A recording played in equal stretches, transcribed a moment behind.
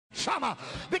grace,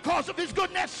 because of his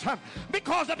goodness,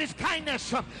 because of his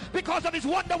kindness, because of his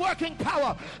wonder-working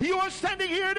power. You are standing here